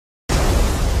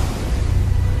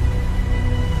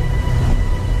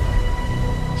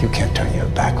can't turn your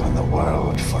back on the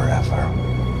world forever.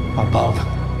 Above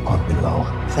or below.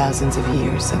 Thousands of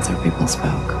years since our people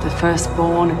spoke. The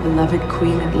firstborn of beloved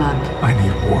Queen Atlantic. I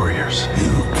need warriors.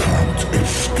 You can't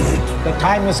escape. The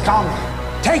time has come.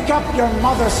 Take up your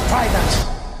mother's trident.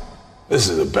 This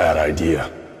is a bad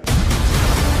idea.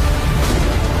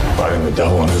 Fighting the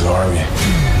devil and his army.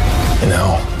 You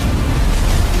know.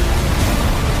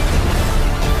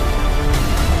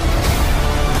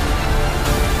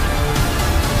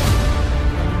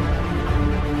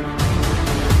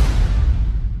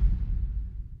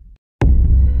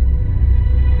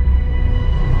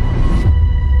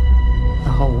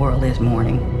 The whole world is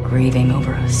mourning, grieving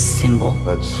over a symbol.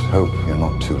 Let's hope you're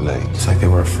not too late. It's like they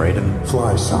were afraid of him.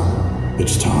 Fly, son.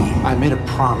 It's time. I made a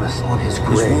promise on his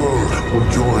grave. This world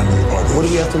will join the others. What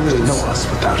do you have to lose? No us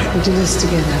without him. We do this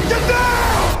together.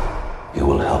 You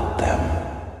will help them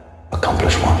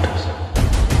accomplish wonders.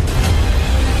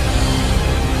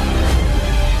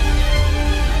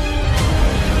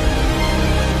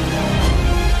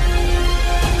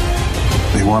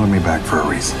 They wanted me back for a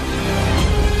reason.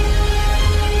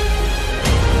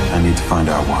 I need to find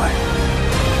out why.